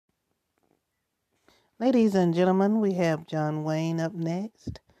Ladies and gentlemen, we have John Wayne up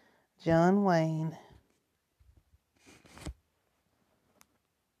next. John Wayne.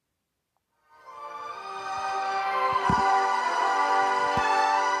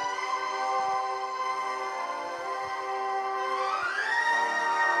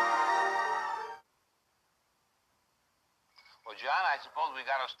 Well, John, I suppose we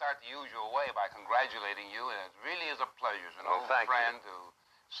got to start the usual way by congratulating you, and it really is a pleasure as an old friend to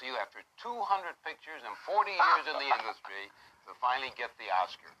see you after 200 pictures and 40 years in the industry to finally get the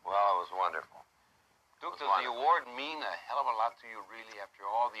Oscar. Well, it was wonderful. Duke, does the award mean a hell of a lot to you, really, after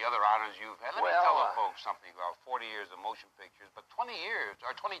all the other honors you've had? Let me tell the folks something about 40 years of motion pictures, but 20 years,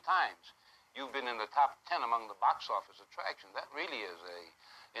 or 20 times, you've been in the top 10 among the box office attractions. That really is a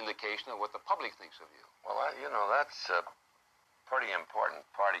indication of what the public thinks of you. Well, that's a pretty important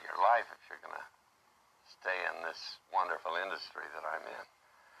part of your life if you're going to stay in this wonderful industry that I'm in.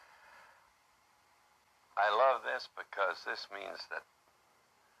 I love this because this means that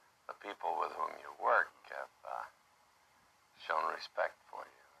the people with whom you work have shown respect for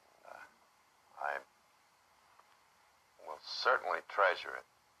you. And, I will certainly treasure it.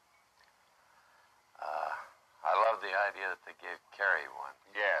 I love the idea that they gave Kerry one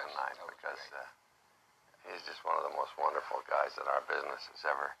tonight because he's just one of the most wonderful guys that our business has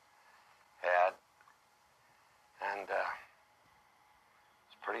ever had. And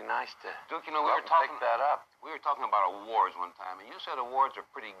it's pretty nice to Duke, we were talking pick that up. We were talking about awards one time, and you said awards are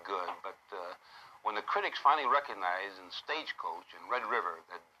pretty good, but when the critics finally recognized in Stagecoach and Red River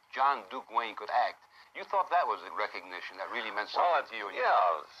that John Duke Wayne could act, you thought that was a recognition that really meant something to you. And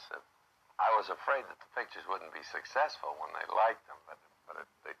I was afraid that the pictures wouldn't be successful when they liked them, but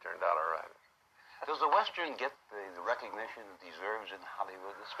they turned out all right. Does the Western get the recognition it deserves in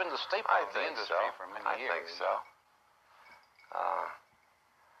Hollywood? It's been the staple of the industry for many years. I think so.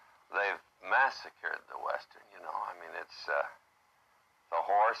 They've massacred the Western, I mean, it's, the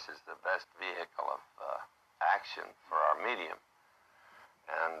horse is the best vehicle of action for our medium.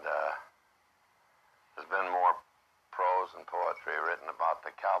 And there's been more prose and poetry written about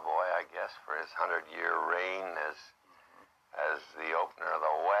the cowboy, I guess, for his 100-year reign as the opener of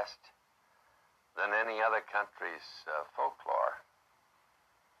the West than any other country's folklore.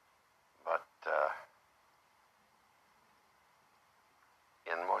 But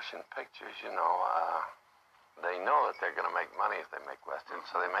in motion pictures, they know that they're going to make money if they make westerns,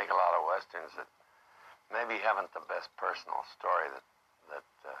 so they make a lot of westerns that maybe haven't the best personal story that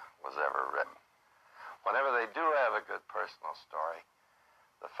was ever written. Whenever they do have a good personal story,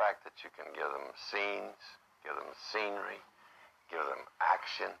 the fact that you can give them scenes, give them scenery, give them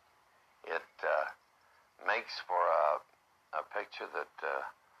action, it makes for a picture that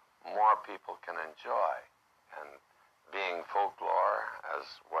more people can enjoy. And being folklore, as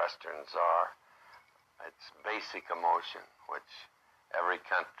westerns are, it's basic emotion, which every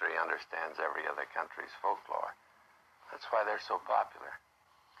country understands every other country's folklore. That's why they're so popular.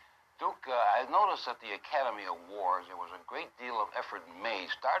 Duke, I noticed at the Academy Awards there was a great deal of effort made,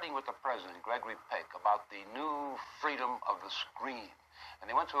 starting with the president, Gregory Peck, about the new freedom of the screen.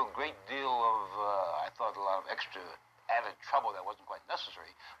 And they went to a great deal of, I thought, a lot of extra added trouble that wasn't quite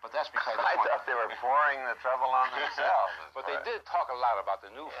necessary. But that's beside the point. I thought they were pouring the trouble on themselves. But they did talk a lot about the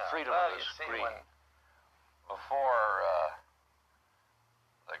new freedom of the screen. See, before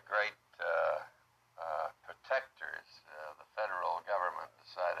the great protectors, the federal government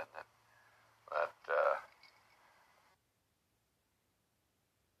decided that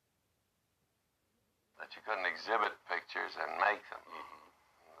you couldn't exhibit pictures and make them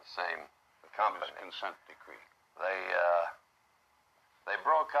in the same company. It was a consent decree. They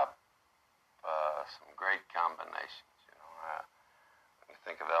broke up some great combinations. You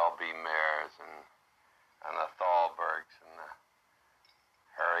think of L.B. Mayers and the Thalbergs and the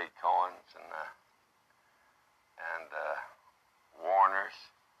Harry Cohens and Warners.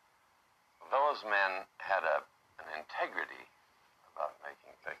 Those men had an integrity about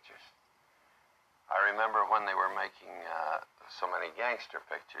making pictures. I remember when they were making so many gangster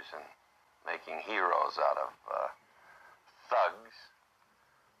pictures and making heroes out of thugs,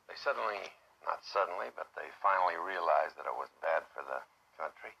 they they finally realized that it was bad for the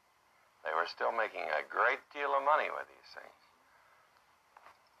country. They were still making a great deal of money with these things.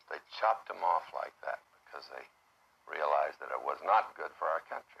 They chopped them off like that because they realized that it was not good for our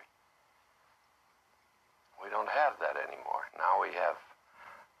country. We don't have that anymore. Now we have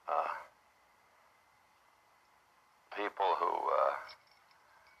people who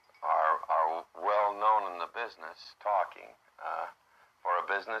are well known in the business talking for a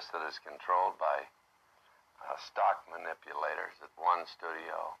business that is controlled by stock manipulators at one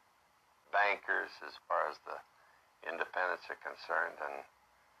studio bankers as far as the independents are concerned, and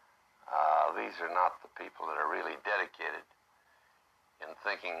these are not the people that are really dedicated in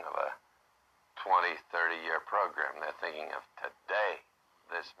thinking of a 20, 30-year program. They're thinking of today,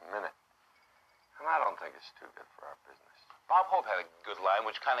 this minute. And I don't think it's too good for our business. Bob Hope had a good line,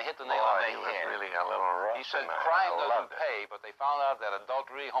 which kind of hit the nail on the head. He was really a little rough. He said crime doesn't pay, but they found out that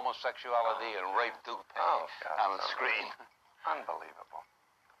adultery, homosexuality, and rape do pay on the screen. Unbelievable.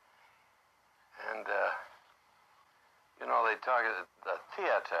 And, you know, they talk, the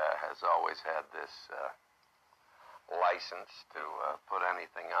theater has always had this license to put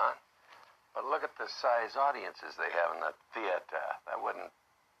anything on. But look at the size audiences they have in the theater. That wouldn't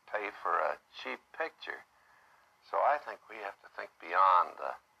pay for a cheap picture. So I think we have to think beyond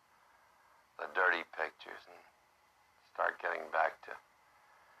the dirty pictures and start getting back to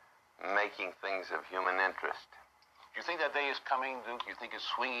making things of human interest. Do you think that day is coming, Duke? You think it's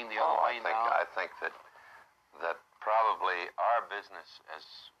swinging the other way now? I think that probably our business as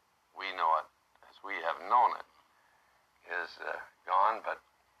we know it, as we have known it, is gone. But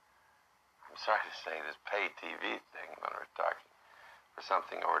I'm sorry to say this pay TV thing when we're talking for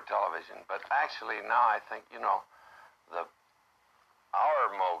something over television. But actually now I think, you know,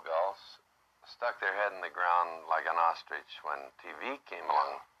 our moguls stuck their head in the ground like an ostrich when TV came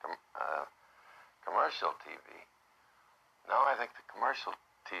along, commercial TV. Now I think the commercial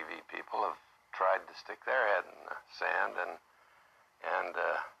TV people have tried to stick their head in the sand and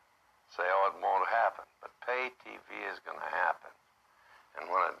say, oh, it won't happen. But pay TV is going to happen.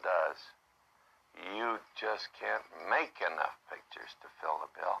 And when it does, you just can't make enough pictures to fill the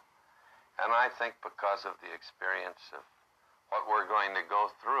bill. And I think because of the experience of what we're going to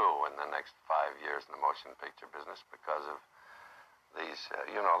go through in the next 5 years in the motion picture business, because of these,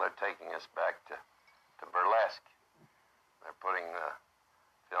 you know, they're taking us back to burlesque. They're putting the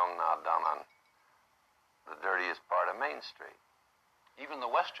film now down on the dirtiest part of Main Street. Even the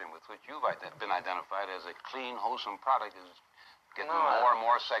Western, with which you've been identified as a clean, wholesome product, is getting more and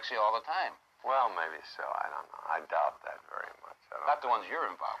more sexy all the time. Well, maybe so. I don't know. I doubt that very much. Not the ones you're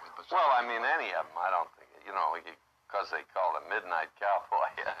involved with, but... Well, I mean, any of them. I don't think, you know, because they call it Midnight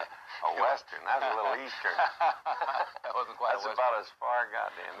Cowboy a Western. That's a little Eastern. That wasn't quite That's about as far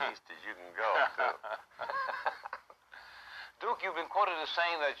goddamn east as you can go, too. Duke, you've been quoted as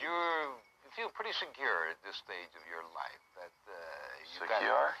saying that you feel pretty secure at this stage of your life. That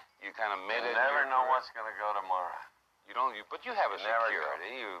secure? You kind of made it. You never know what's going to go tomorrow. You don't. But you have a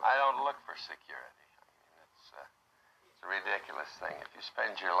security. I don't look for security. I mean, it's a ridiculous thing. If you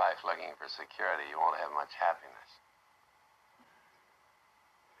spend your life looking for security, you won't have much happiness.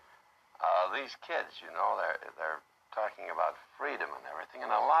 These kids, you know, they're talking about freedom and everything, and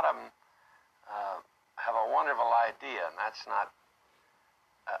a lot of them have a wonderful idea, and that's not,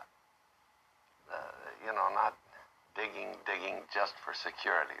 you know, not digging just for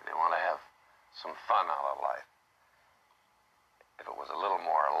security. They want to have some fun out of life. If it was a little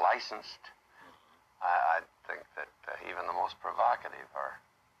more licensed, I think that even the most provocative are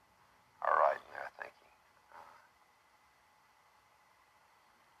right in their thinking.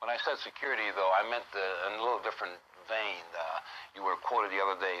 When I said security, though, I meant in a little different vein. You were quoted the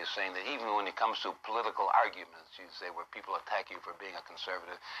other day as saying that even when it comes to political arguments, you say where people attack you for being a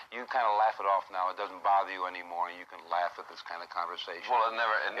conservative, you kind of laugh it off now. It doesn't bother you anymore. You can laugh at this kind of conversation. Well, it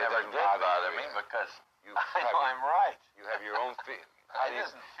never did bother me because I know I'm right. You have your own feelings. It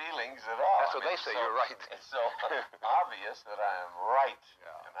isn't feelings at all. That's what they say. You're right. It's so obvious that I am right,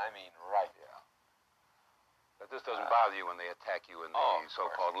 and I mean right. Yeah. But this doesn't bother you when they attack you in the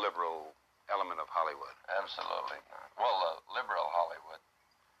so-called liberal element of Hollywood. Absolutely not. Well, liberal Hollywood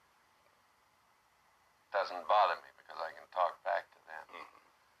doesn't bother me because I can talk back to them. Mm-hmm.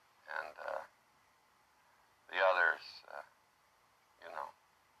 And the others, you know,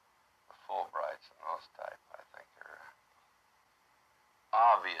 the Fulbrights and those type, I think are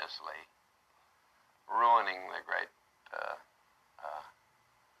obviously ruining the great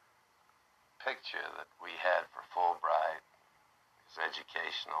picture that we had for Fulbright, his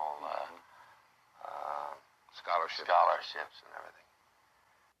educational scholarships and everything.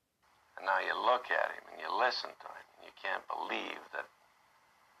 And now you look at him and you listen to him and you can't believe that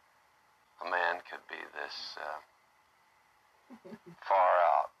a man could be this far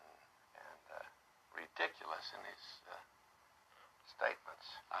out and ridiculous in his statements.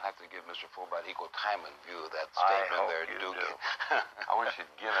 I'll have to give Mr. Fulbright equal time and view of that statement there, Duke. I wish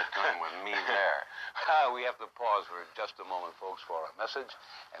you'd give it to him with me there. We have to pause for just a moment, folks, for a message,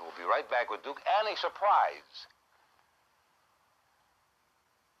 and we'll be right back with Duke and a surprise.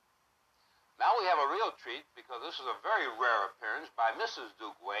 Now we have a real treat because this is a very rare appearance by Mrs.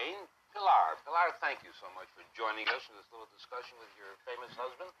 Duke Wayne, Pilar, thank you so much for joining us in this little discussion with your famous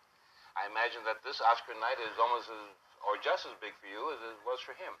husband. I imagine that this Oscar night is almost as, or just as big for you as it was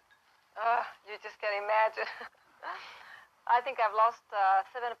for him. You just can't imagine. I think I've lost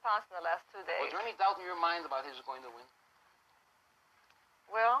 7 pounds in the last 2 days. Was there any doubt in your mind about his going to win?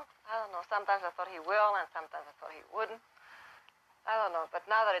 Well, I don't know. Sometimes I thought he will, and sometimes I thought he wouldn't. I don't know. But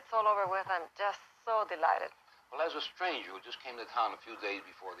now that it's all over with, I'm just so delighted. Well, as a stranger who just came to town a few days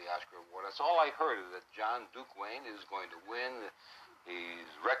before the Oscar award, that's all I heard is that John Duke Wayne is going to win. His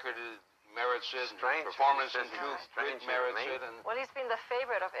record merits it. Strange. His performance in Strange. Duke merits it. And Well, he's been the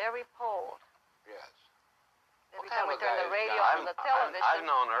favorite of every poll. yes. Every What kind time we of a turn guy the is radio John? on the television, I've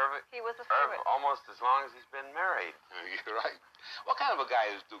known Irv he was the favorite. almost as long as he's been married. You're right. What kind of a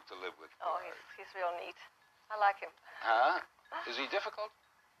guy is Duke to live with? Oh, he's real neat. I like him. Huh? Is he difficult?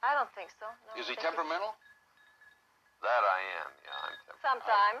 I don't think so. No, Is I he think temperamental? That I am. Yeah, I'm temperamental.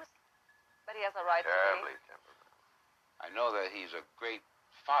 Sometimes, but he has a right Terribly to temperamental. I know that he's a great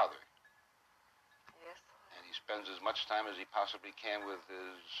father, be. Yes. and he spends as much time as he possibly can with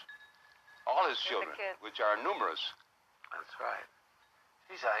all his With the children, kids. which are numerous. That's right.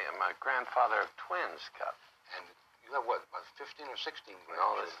 Geez, I am a grandfather of twins, Cup. And you have what, about 15 or 16 grandchildren?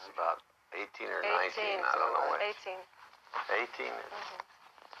 No, this is about 18 or 18. 19. I don't know which. 18. 18.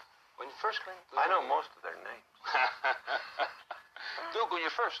 When you first... I know most of their names. Duke, when you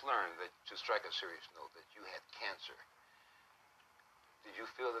first learned that, to strike a serious note, that you had cancer, did you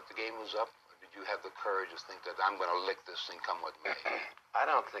feel that the game was up? Or did you have the courage to think that I'm going to lick this thing come what may? I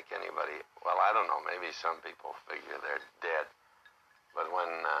don't think anybody, well, I don't know, maybe some people figure they're dead. But when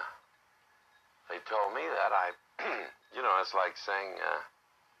they told me that, you know, it's like saying,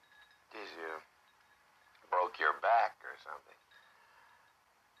 geez, you broke your back or something.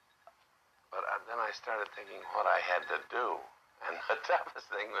 But then I started thinking what I had to do. And the toughest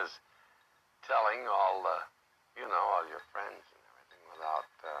thing was telling all the, you know, all your friends and everything without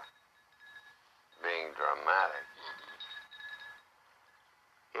being dramatic.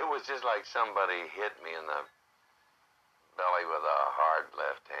 It was just like somebody hit me in the belly with a hard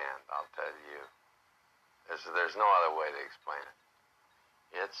left hand, I'll tell you. There's no other way to explain it.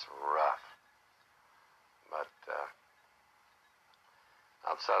 It's rough. But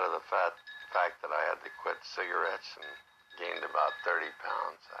outside of the fact that I had to quit cigarettes and gained about 30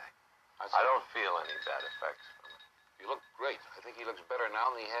 pounds, I don't feel any bad effects from it. You look great. I think he looks better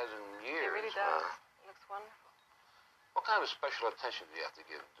now than he has in years. He really does. He looks wonderful. What kind of special attention do you have to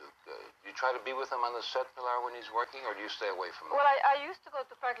give Duke? Do you try to be with him on the set, Pilar, when he's working, or do you stay away from him? Well, I used to go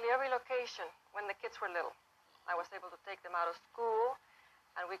to practically every location when the kids were little. I was able to take them out of school,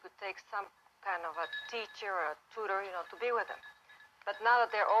 and we could take some kind of a teacher or a tutor, you know, to be with them. But now that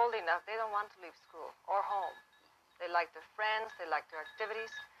they're old enough, they don't want to leave school or home. They like their friends, they like their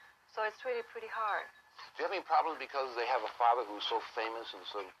activities, so it's really pretty hard. Do you have any problems because they have a father who's so famous and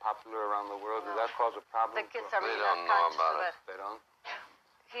so popular around the world? No. Does that cause a problem? The kids are They really don't not know conscious about of it. it. They don't?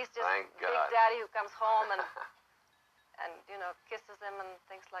 He's just Thank Big God. Daddy who comes home and you know, kisses them and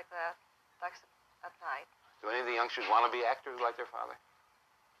things like that. Like at night. Do any of the youngsters want to be actors like their father?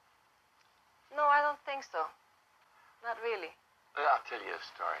 No, I don't think so. Not really. I'll tell you a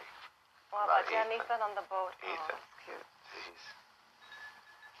story. What About about Jan Ethan. Ethan on the boat? Ethan. Oh, that's cute.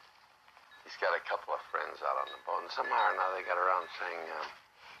 He's got a couple of friends out on the boat, and somehow or another they got around saying,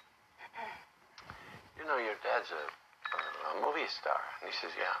 you know, your dad's a movie star. And he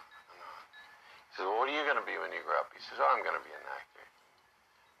says, yeah. He says, well, what are you going to be when you grow up? He says, oh, I'm going to be an actor.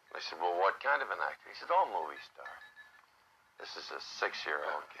 And I said, well, what kind of an actor? He said, oh, movie star. This is a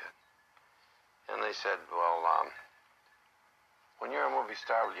 6-year-old kid. And they said, well, when you're a movie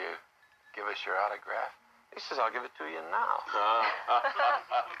star, will you give us your autograph? He says, I'll give it to you now.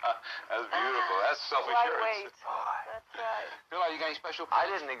 That's beautiful. That's self-assurance. Lightweight. That's right. Bill, are you got any special I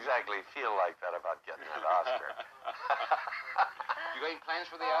plans? didn't exactly feel like that about getting that Oscar. You got any plans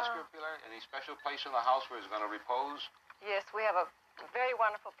for the Oscar, Pilar? Any special place in the house where it's going to repose Yes, we have a very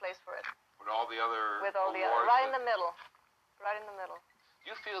wonderful place for it. with all the other With all the awards? right in the middle. Right in the middle. Do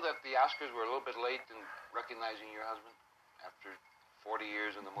you feel that the Oscars were a little bit late in recognizing your husband after 40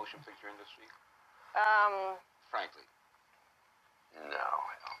 years in the motion picture industry? Frankly, No,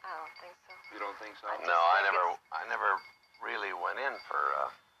 I don't think so. you don't think so? I no, I think never really went in for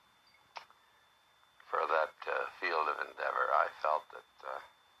that field of endeavor. I felt that.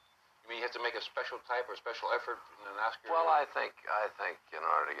 You mean you have to make a special type or special effort in an Oscar? Well, I think in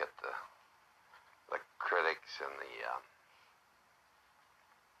order to get the critics and the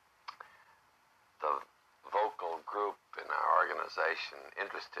vocal group in our organization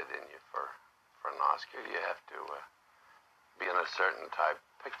interested in you for an Oscar, you have to be in a certain type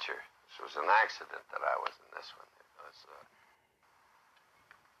picture, It was an accident that I was in this one.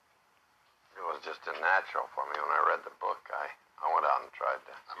 It was just a natural for me. When I read the book, I went out and tried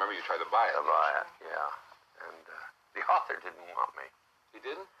to... I remember you tried to buy it. Yeah. And the author didn't want me. He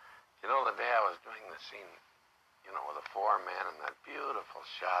didn't? You know, the day I was doing the scene, you know, with the four men and that beautiful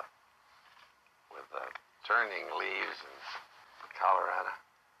shot with the turning leaves in Colorado,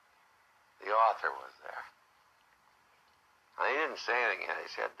 the author was there. And he didn't say anything. He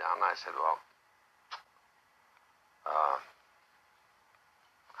sat down and I said, well,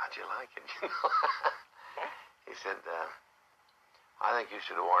 how'd you like it? You know? He said, I think you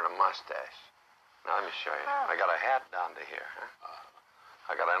should have worn a mustache. Now, let me show you. I got a hat down to here. Huh?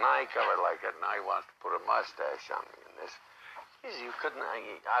 I got an eye covered like it, and I want to put a mustache on me in this. Geez, you couldn't, I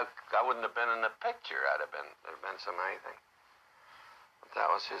wouldn't have been in the picture. There'd have been so many things. But that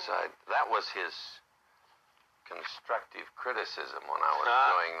was his constructive criticism when I was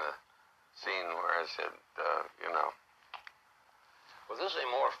doing the scene where I said, you know. Was this a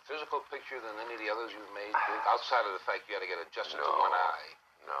more physical picture than any of the others you've made, outside of the fact you had to get adjusted to one eye?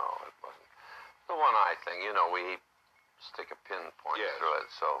 No, it wasn't. The one eye thing, you know, we stick a pinpoint through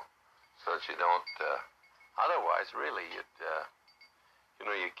it so that you don't, otherwise, really, you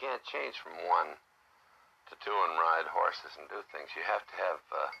know, you can't change from 1 to 2 and ride horses and do things. You have to have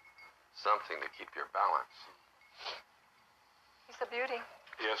something to keep your balance. He's a beauty.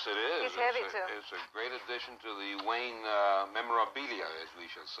 Yes, it is. He's heavy, too. It's a great addition to the Wayne memorabilia, as we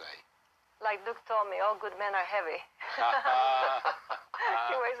shall say. Like Duke told me, all good men are heavy.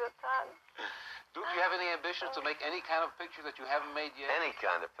 He weighs a ton. Duke, do you have any ambitions to make any kind of picture that you haven't made yet? Any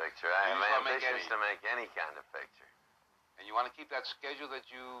kind of picture. I have ambitions to make any kind of picture. And you want to keep that schedule that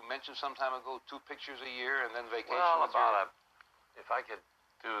you mentioned some time ago, 2 pictures a year and then vacation? Well, if I could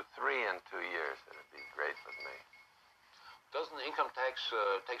do 3 in 2 years, it'd be great with me. Doesn't the income tax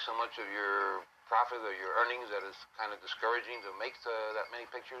take so much of your profit or your earnings that it's kind of discouraging to make that many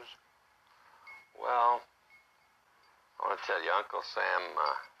pictures? Well, I want to tell you, Uncle Sam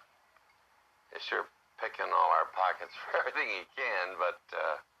is sure picking all our pockets for everything he can, but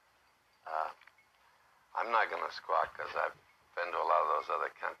I'm not going to squawk because I've been to a lot of those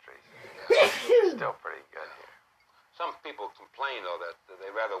other countries. It's still pretty good here. Some people complain, though, that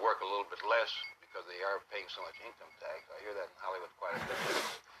they'd rather work a little bit less because they are paying so much income tax. I hear that in Hollywood quite a bit.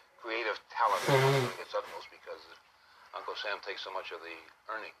 Creative talent is doing its utmost because Uncle Sam takes so much of the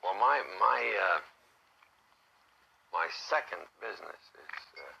earnings. Well, my second business is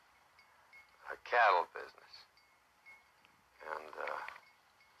a cattle business, and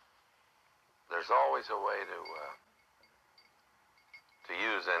there's always a way to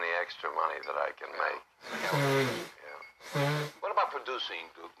use any extra money that I can make. What about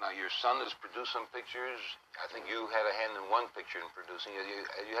producing, Duke? Now, your son has produced some pictures. I think you had a hand in one picture in producing. Do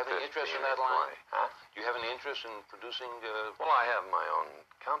you have any interest in that line? Huh? Do you have any interest in producing? Well, I have my own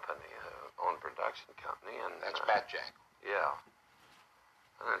company, own production company, and that's Bat Jack. Yeah,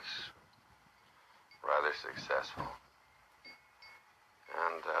 and it's rather successful.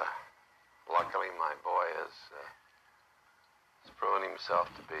 And luckily, my boy has proven himself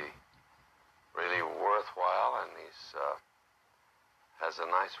to be really worthwhile, and he's has a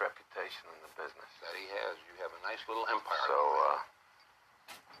nice reputation in the business. That he has. You have a nice little empire.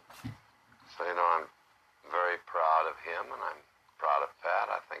 So you know, I'm very proud of him, and I'm proud of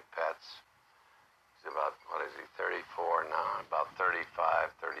Pat. I think he's about, what is he, 34 now? About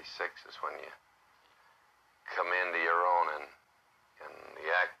 35, 36 is when you come into your own in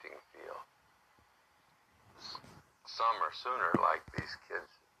the acting field. Some are sooner, like these kids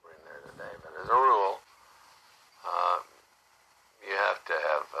were in there today, but as a rule, you have to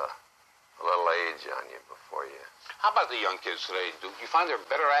have a little age on you before you... How about the young kids today, Duke? You find they're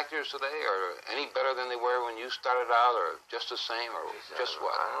better actors today, or any better than they were when you started out, or just the same, or just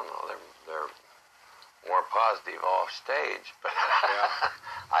what? I don't know. They're more positive off stage, but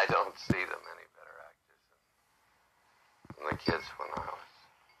I don't see them any better actors than the kids when I was...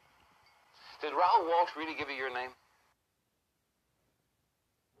 Did Raoul Walsh really give you your name?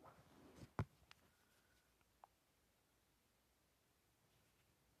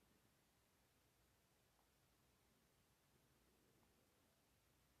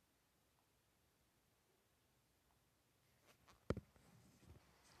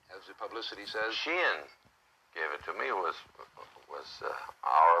 As the publicity says. Sheehan gave it to me. Was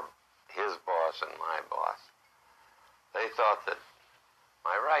his boss and my boss. They thought that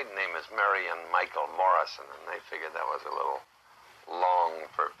my right name is Marion Michael Morrison, and they figured that was a little long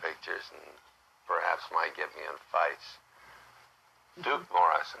for pictures and perhaps might get me in fights. Duke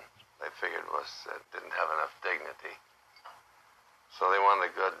Morrison, they figured didn't have enough dignity. So they wanted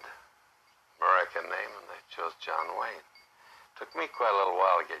a good American name, and they chose John Wayne. Took me quite a little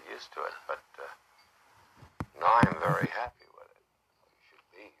while to get used to it, but now I'm very happy with it. You should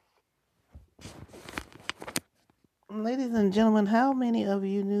be. Ladies and gentlemen, how many of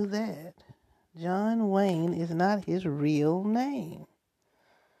you knew that? John Wayne is not his real name.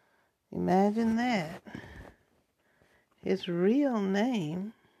 Imagine that. His real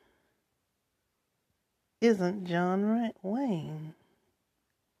name isn't John Wayne.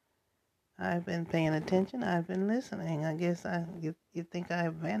 I've been paying attention. I've been listening. I guess you think I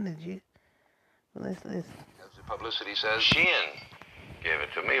abandoned you. Well, let's listen. As the publicity says, Sheehan gave it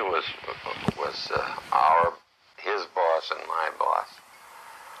to me. Was his boss and my boss.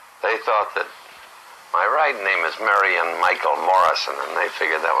 They thought that my right name is Marion Michael Morrison, and they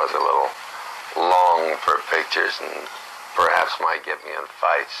figured that was a little long for pictures and perhaps might get me in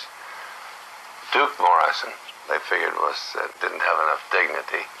fights. Duke Morrison, they figured didn't have enough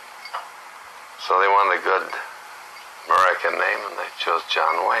dignity. So they wanted a good American name, and they chose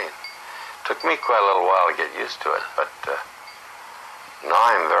John Wayne. Took me quite a little while to get used to it, but now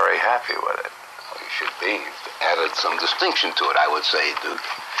I'm very happy with it. well, you should be. You've added some distinction to it, I would say, Duke.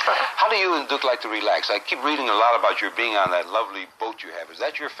 How do you and Duke like to relax? I keep reading a lot about your being on that lovely boat you have. Is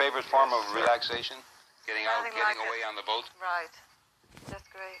that your favorite form of relaxation? Getting out, Nothing getting like away it. on the boat? Right. Just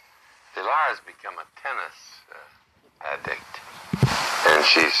great. Pilar has become a tennis addict, and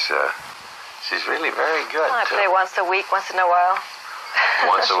she's really very good. I too. play once a week, once in a while.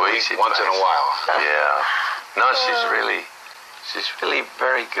 Once a week, she Once in a plays. while. Yeah. No, she's really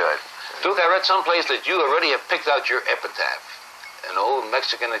very good. Duke, I read someplace that you already have picked out your epitaph. An old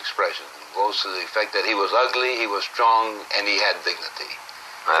Mexican expression goes to the effect that he was ugly, he was strong, and he had dignity.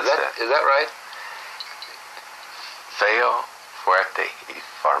 Is that right? Feo, fuerte y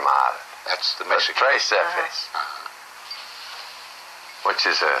formal. That's the Los Mexican. tres jefes. Which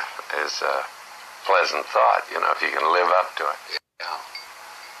is a pleasant thought, if you can live up to it. Yeah.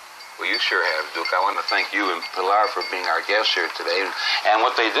 Well, you sure have, Duke. I want to thank you and Pilar for being our guests here today. And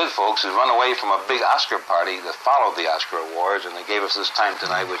what they did, folks, is run away from a big Oscar party that followed the Oscar Awards, and they gave us this time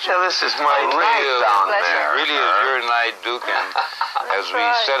tonight, which Yeah, this is my night down there. really is your night, Duke. And as we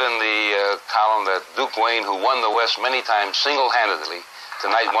said in the column, that Duke Wayne, who won the West many times single-handedly,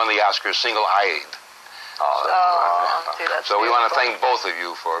 tonight won the Oscars single-eyed. So we want to thank both of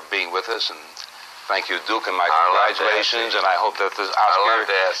you for being with us, and thank you, Duke, and my congratulations, and I hope that this Oscar,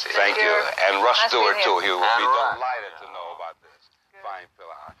 thank you, and Russ Stewart, too, he will be delighted to know about this. Fine,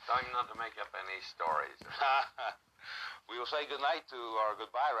 Pilar. Tell him not to make up any stories. We will say goodnight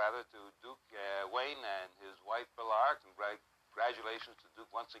goodbye, to Duke Wayne and his wife, Pilar. Congratulations to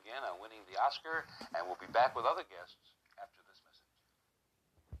Duke once again on winning the Oscar, and we'll be back with other guests after this message.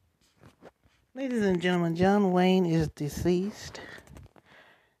 Ladies and gentlemen, John Wayne is deceased,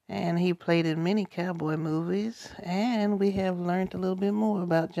 and he played in many cowboy movies, and we have learned a little bit more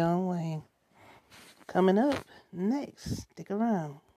about John Wayne. Coming up next, stick around.